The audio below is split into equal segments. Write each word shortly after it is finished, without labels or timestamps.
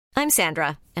I'm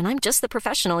Sandra, and I'm just the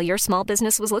professional your small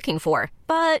business was looking for.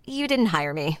 But you didn't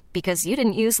hire me because you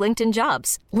didn't use LinkedIn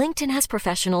Jobs. LinkedIn has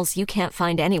professionals you can't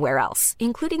find anywhere else,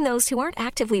 including those who aren't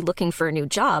actively looking for a new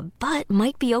job, but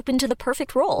might be open to the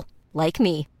perfect role, like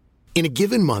me. In a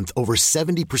given month, over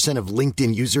 70% of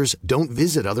LinkedIn users don't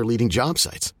visit other leading job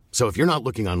sites. So if you're not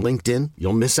looking on LinkedIn,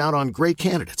 you'll miss out on great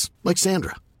candidates like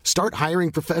Sandra. Start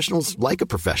hiring professionals like a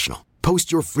professional.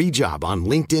 Post your free job on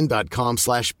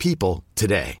linkedin.com/people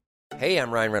today. Hey,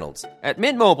 I'm Ryan Reynolds. At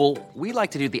Mint Mobile, we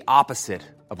like to do the opposite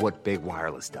of what Big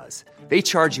Wireless does. They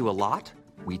charge you a lot,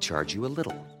 we charge you a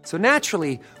little. So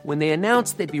naturally, when they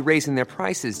announced they'd be raising their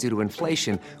prices due to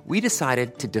inflation, we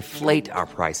decided to deflate our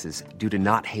prices due to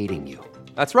not hating you.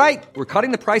 That's right. We're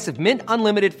cutting the price of Mint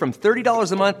Unlimited from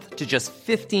 $30 a month to just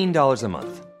 $15 a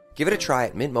month. Give it a try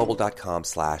at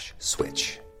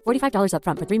mintmobile.com/switch. $45 up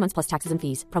front for 3 months plus taxes and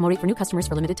fees. Promo rate for new customers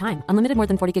for limited time. Unlimited more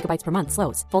than 40 gigabytes per month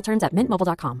slows. Full terms at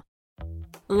mintmobile.com.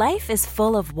 Life is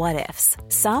full of what-ifs.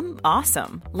 Some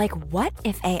awesome. Like what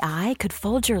if AI could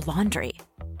fold your laundry?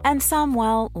 And some,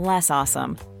 well, less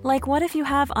awesome. Like what if you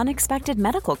have unexpected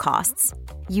medical costs?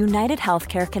 United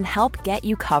Healthcare can help get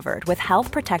you covered with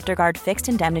Health Protector Guard fixed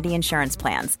indemnity insurance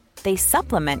plans. They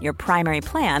supplement your primary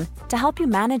plan to help you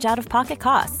manage out-of-pocket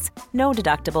costs. No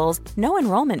deductibles, no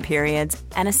enrollment periods,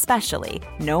 and especially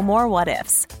no more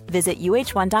what-ifs. Visit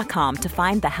uh1.com to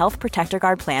find the Health Protector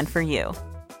Guard plan for you.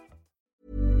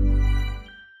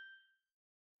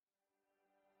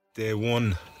 Day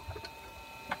one.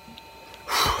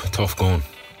 Tough going.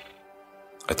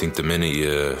 I think the minute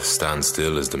you stand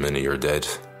still is the minute you're dead.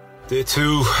 Day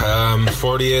two,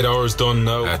 48 hours done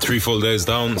now. 3 full days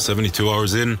down, 72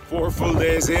 hours in. 4 full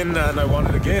days in, and I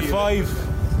wanted to get day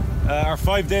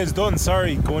 5 days done,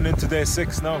 going into day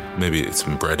 6 now. Maybe it's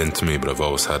been bred into me, but I've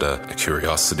always had a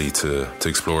curiosity to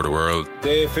explore the world.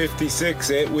 Day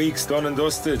 56, 8 weeks done and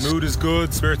dusted. Mood is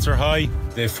good, spirits are high.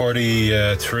 Day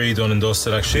 43 done and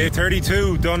dusted actually. Day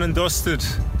 32 done and dusted.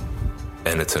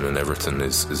 Anything and everything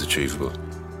is achievable.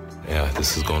 Yeah,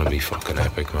 this is going to be fucking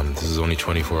epic, man. This is only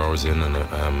 24 hours in and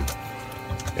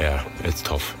yeah, it's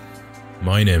tough.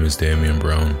 My name is Damien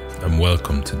Brown and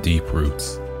welcome to Deep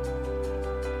Roots.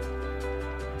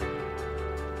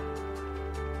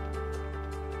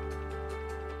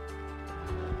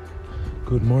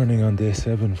 Good morning on day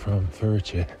 7 from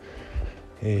Ferche.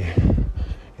 A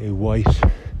white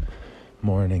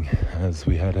morning as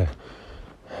we had a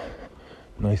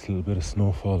nice little bit of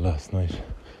snowfall last night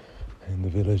in the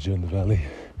village in the valley.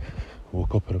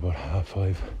 Woke up at about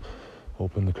 5:30,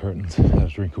 opened the curtains, had a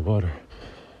drink of water,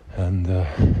 and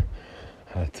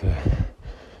had to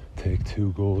take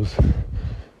 2 goes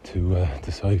to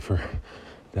decipher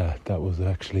that was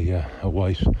actually a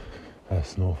white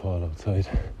snowfall outside.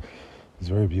 It's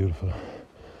very beautiful,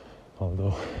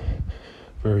 although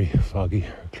very foggy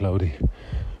or cloudy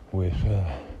with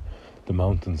the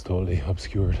mountains totally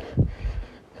obscured.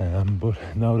 But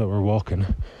now that we're walking,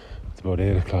 it's about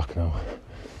 8 o'clock now.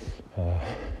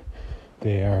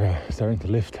 They are starting to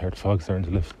lift, the fog's starting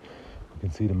to lift. We can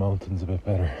see the mountains a bit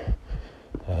better,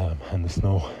 and the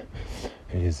snow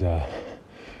is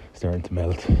starting to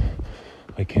melt.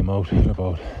 I came out at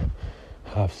about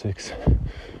 6:30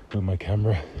 with my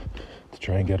camera to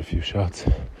try and get a few shots.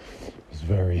 It was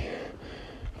very,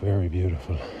 very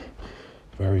beautiful,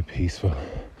 very peaceful.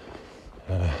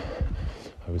 I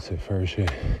would say Ferche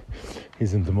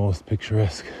isn't the most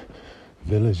picturesque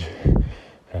village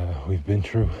we've been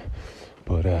through,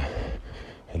 but it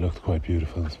looked quite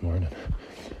beautiful this morning.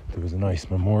 There was a nice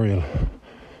memorial,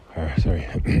 I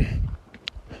don't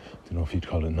know if you'd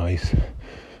call it nice,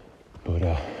 but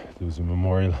there was a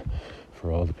memorial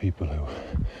for all the people who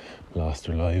lost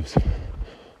their lives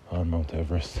on Mount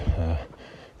Everest.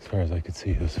 As far as I could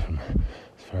see, it was from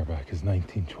as far back as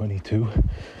 1922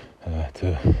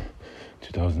 to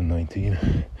 2019,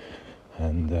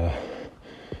 and I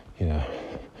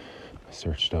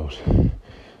searched out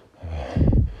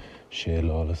Shea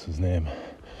Lawless's name,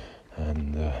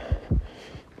 and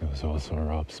there was also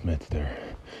Rob Smith there,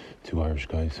 2 Irish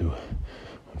guys who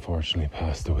unfortunately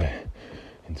passed away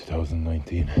in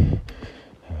 2019.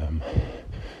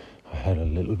 I had a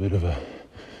little bit of a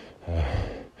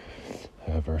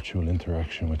virtual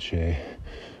interaction with Shea,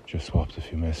 just swapped a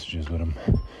few messages with him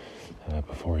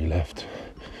before he left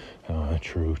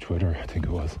through Twitter, I think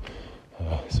it was.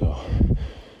 So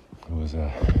it was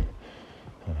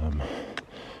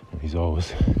he's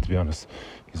always, to be honest,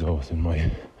 he's always in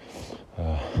my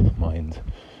mind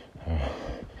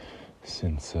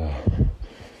since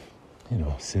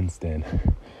since then.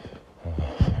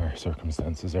 Our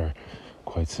circumstances are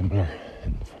quite similar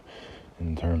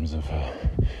in terms of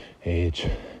age,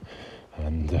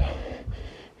 and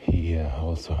he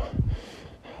also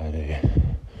had a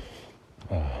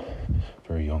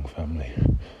very young family.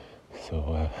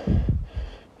 So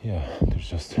there's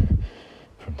just,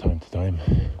 from time to time,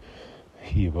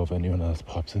 he above anyone else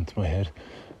pops into my head,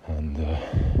 and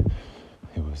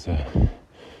it was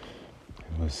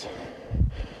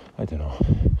I don't know,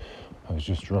 I was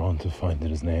just drawn to finding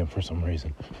his name for some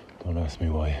reason. Don't ask me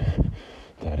why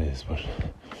that is, but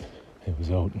it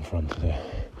was out in front of the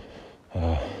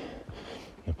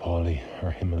Nepali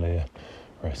or Himalaya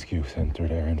Rescue Centre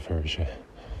there in Ferricha.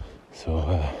 So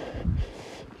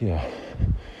had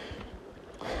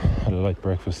a light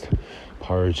breakfast,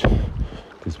 porridge,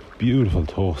 this beautiful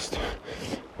toast,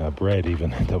 bread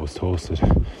even, that was toasted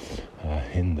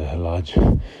in the lodge,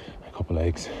 a couple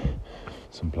eggs,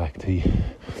 some black tea.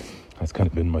 That's kind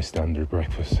of been my standard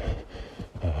breakfast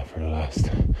for the last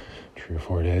 3 or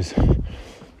 4 days.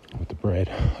 With the bread,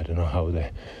 I don't know how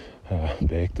they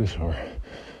baked it or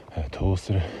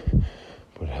toasted it,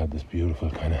 but it had this beautiful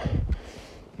kind of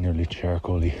nearly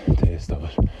charcoaly taste of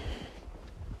it.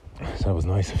 So that was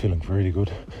nice, feeling really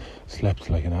good. Slept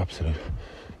like an absolute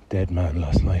dead man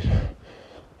last night,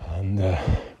 and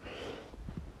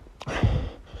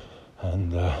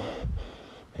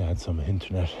had some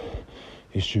internet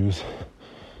issues.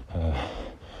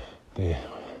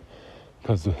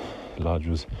 Because the lodge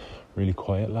was really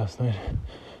quiet last night,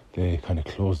 they kind of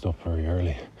closed up very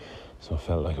early, so it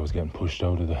felt like I was getting pushed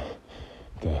out of the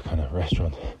kind of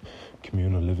restaurant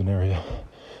communal living area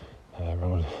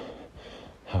around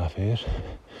 8:30,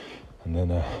 and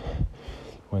then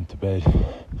went to bed.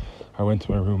 I went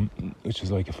to my room, which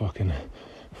is like a fucking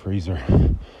freezer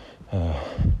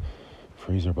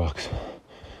box,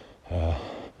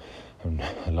 and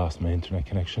I lost my internet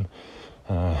connection.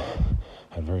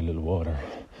 Had very little water,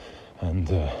 and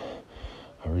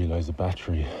I realised the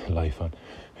battery life on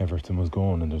everything was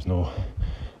gone, and there's no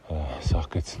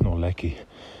sockets, no lecky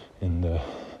in the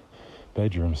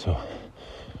bedroom. So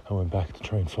I went back to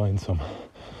try and find some,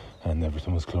 and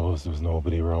everything was closed. There was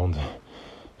nobody around,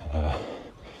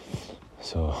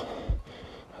 so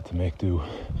I had to make do.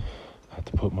 I had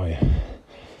to put my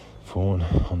phone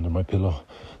under my pillow,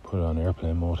 put it on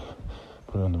airplane mode,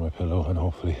 put it under my pillow, and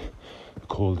hopefully the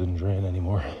cold didn't drain any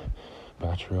more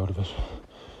battery out of it,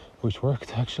 which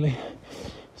worked actually.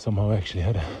 Somehow I actually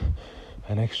had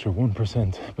an extra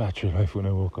 1% battery life when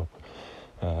I woke up,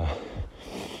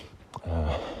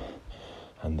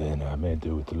 and then I made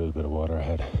do with the little bit of water I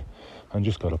had, and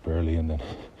just got up early and then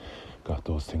got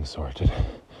those things sorted,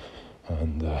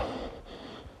 and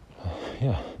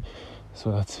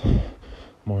so that's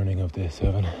morning of day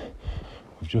 7.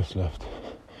 We've just left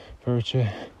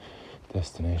Ferricha,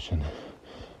 destination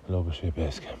Lobuche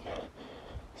Base Camp.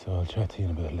 So I'll chat to you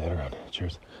in a bit later on.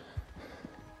 Cheers.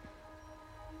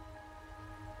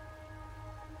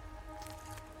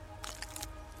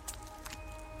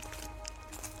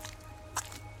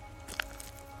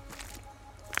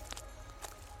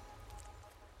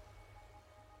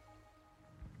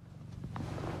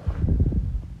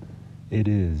 It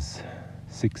is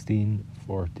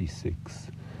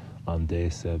 16:46 on day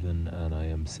 7, and I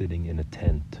am sitting in a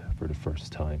tent for the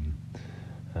first time.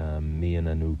 Me and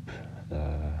Anoop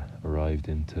arrived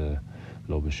into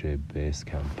Lobuche Base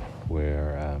Camp,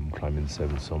 where Climbing the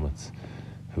 7 Summits,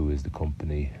 who is the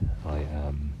company I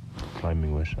am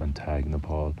climbing with, and Tag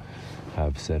Nepal,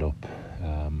 have set up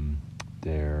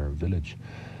their village.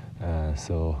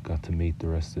 So got to meet the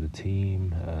rest of the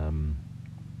team.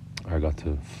 I got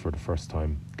to, for the first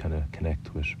time, kind of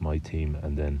connect with my team,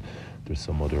 and then there's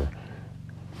some other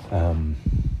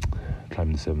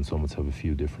Climbing the 7 Summits have a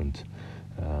few different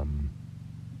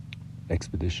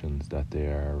expeditions that they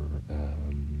are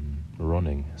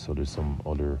running. So there's some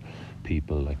other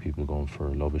people, like people going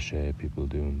for Lobuche, people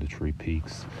doing the 3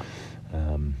 peaks.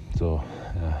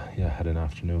 Had an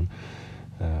afternoon.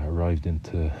 Arrived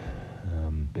into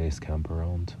base camp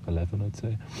around 11, I'd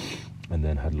say, and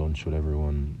then had lunch with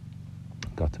everyone.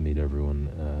 Got to meet everyone,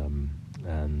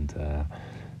 and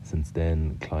since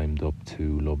then climbed up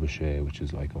to Lobuche, which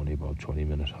is like only about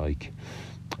 20-minute hike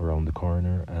around the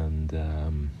corner, and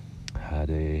had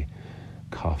a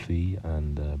coffee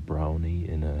and a brownie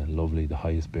in the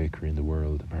highest bakery in the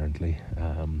world apparently,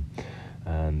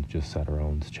 and just sat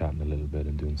around chatting a little bit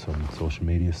and doing some social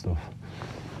media stuff.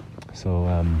 So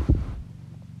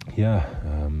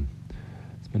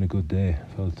it's been a good day.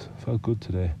 Felt good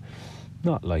today.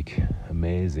 Not like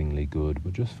amazingly good,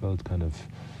 but just felt kind of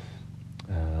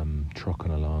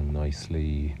trucking along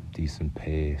nicely, decent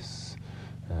pace,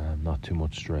 not too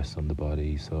much stress on the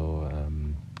body. So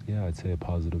I'd say a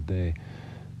positive day.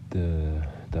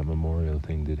 that memorial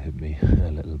thing did hit me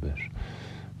a little bit,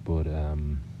 but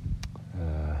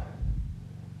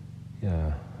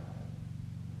yeah,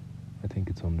 I think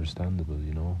it's understandable,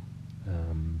 you know,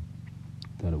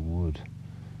 that it would.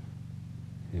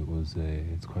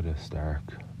 It's quite a stark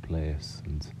place,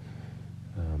 and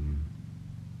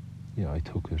yeah, I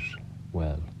took it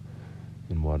well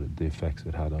in the effects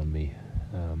it had on me,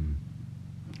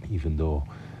 even though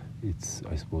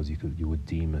I suppose you would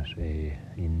deem it a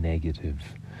negative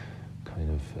kind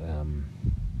of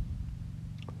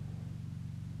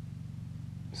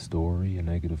story, a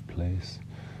negative place,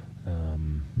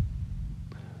 and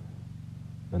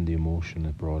the emotion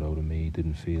it brought out of me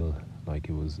didn't feel like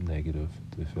it was negative.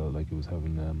 It felt like it was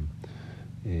having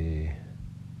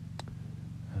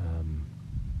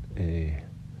a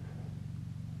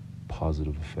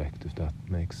positive effect, if that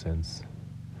makes sense.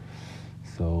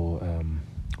 So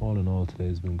all in all,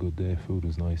 today's been a good day. Food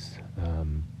was nice.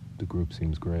 The group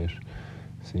seems great.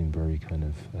 Seemed very kind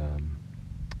of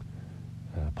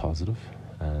positive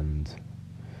and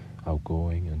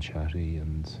outgoing and chatty,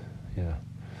 and yeah,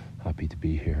 happy to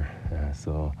be here.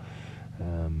 So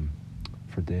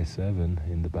for day 7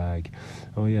 in the bag.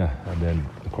 Oh yeah, and then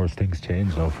of course things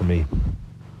change now for me,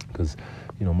 because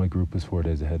you know my group is 4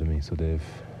 days ahead of me, so they've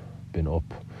been up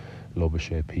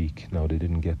Lobuche Peak. Now they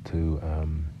didn't get to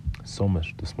summit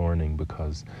this morning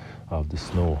because of the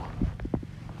snow,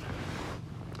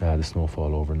 the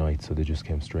snowfall overnight, so they just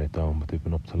came straight down, but they've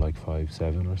been up to like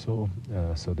 5-7 or so,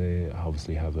 so they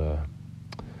obviously have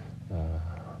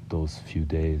those few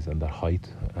days and that height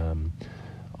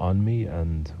on me,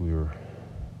 and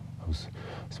I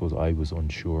suppose I was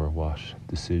unsure what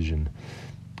decision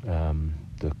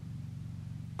the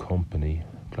company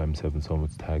Climb 7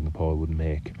 Summits Tag Nepal would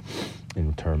make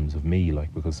in terms of me,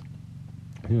 like, because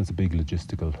you know it's a big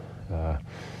logistical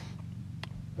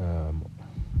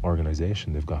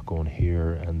organisation they've got going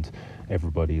here, and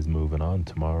everybody is moving on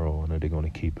tomorrow, and are they going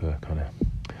to keep a kind of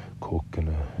cook and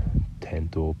a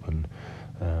tent open,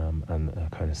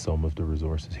 and kind of some of the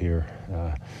resources here,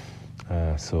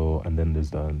 so, and then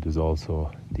there's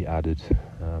also the added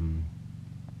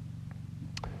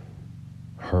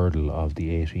hurdle of the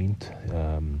 18th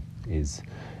is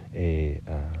a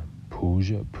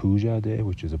puja day,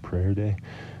 which is a prayer day.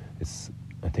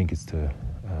 I think it's to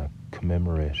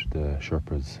commemorate the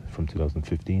Sherpas from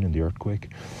 2015 and the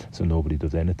earthquake, so nobody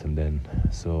does anything then.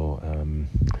 So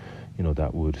you know,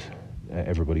 that would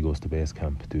everybody goes to base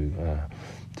camp to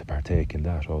partake in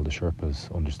that, all the Sherpas,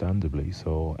 understandably.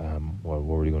 So what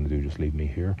were they going to do, just leave me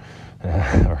here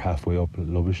or halfway up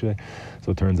Lobuche?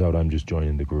 So it turns out I'm just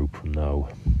joining the group from now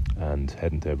and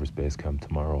heading to Everest Base Camp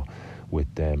tomorrow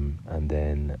with them, and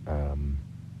then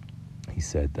he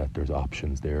said that there's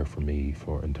options there for me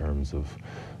in terms of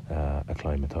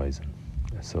acclimatizing.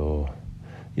 So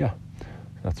yeah,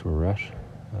 that's where we're at.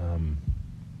 We'll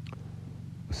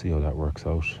see how that works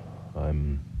out.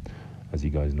 As you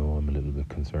guys know, I'm a little bit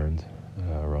concerned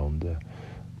around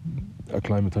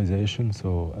acclimatization,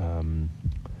 so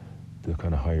the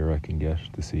kind of higher I can get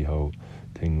to see how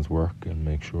things work and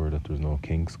make sure that there's no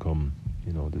kinks come,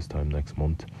 you know, this time next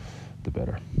month, the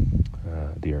better,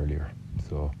 the earlier.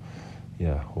 So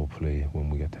yeah, hopefully when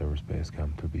we get to Everest Base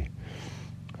Camp there'll be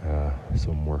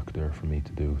some work there for me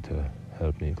to do to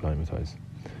help me acclimatize.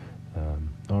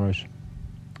 Alright,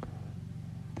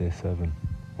 day 7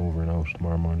 over and out.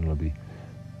 Tomorrow morning I'll be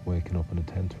waking up in a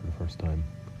tent for the first time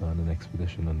on an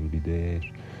expedition, and it'll be day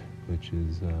 8, which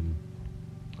is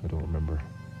I don't remember,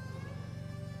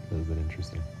 a little bit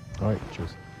interesting. Alright,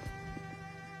 cheers.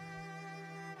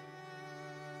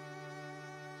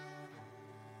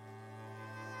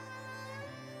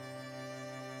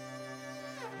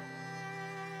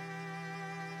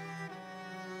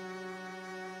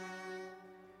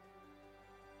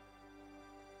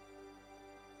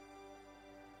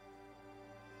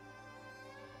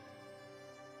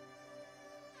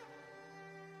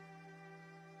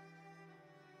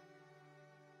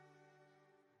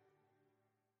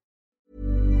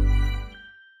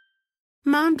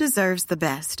 Mom deserves the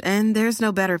best, and there's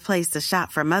no better place to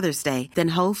shop for Mother's Day than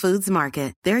Whole Foods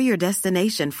Market. They're your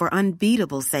destination for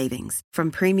unbeatable savings,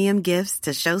 from premium gifts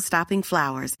to show-stopping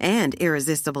flowers and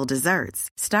irresistible desserts.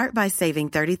 Start by saving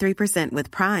 33%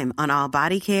 with Prime on all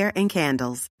body care and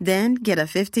candles. Then get a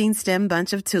 15-stem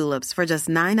bunch of tulips for just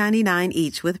 $9.99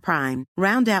 each with Prime.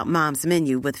 Round out Mom's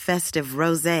menu with festive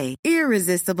rosé,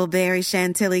 irresistible berry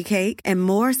chantilly cake, and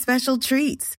more special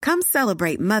treats. Come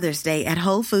celebrate Mother's Day at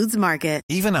Whole Foods Market.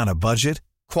 Even on a budget,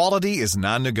 quality is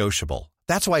non-negotiable.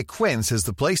 That's why Quince is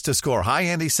the place to score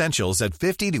high-end essentials at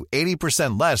 50 to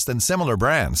 80% less than similar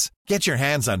brands. Get your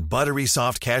hands on buttery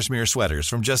soft cashmere sweaters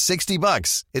from just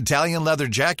 $60, Italian leather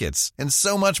jackets, and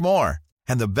so much more.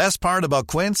 And the best part about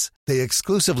Quince, they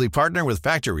exclusively partner with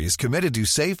factories committed to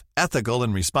safe, ethical,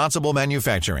 and responsible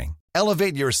manufacturing.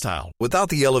 Elevate your style without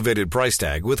the elevated price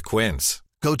tag with Quince.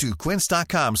 Go to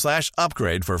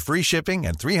quince.com/upgrade for free shipping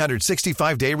and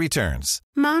 365-day returns.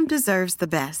 Mom deserves the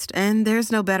best, and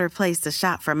there's no better place to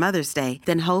shop for Mother's Day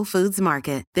than Whole Foods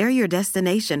Market. They're your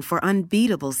destination for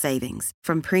unbeatable savings,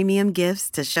 from premium gifts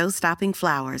to show-stopping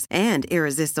flowers and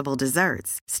irresistible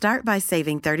desserts. Start by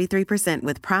saving 33%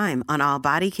 with Prime on all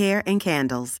body care and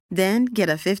candles. Then get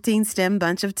a 15-stem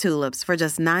bunch of tulips for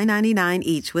just $9.99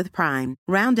 each with Prime.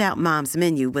 Round out Mom's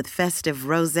menu with festive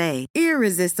rosé,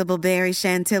 irresistible berry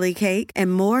chantilly cake,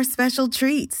 and more special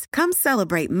treats. Come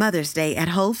celebrate Mother's Day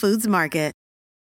at Whole Foods Market.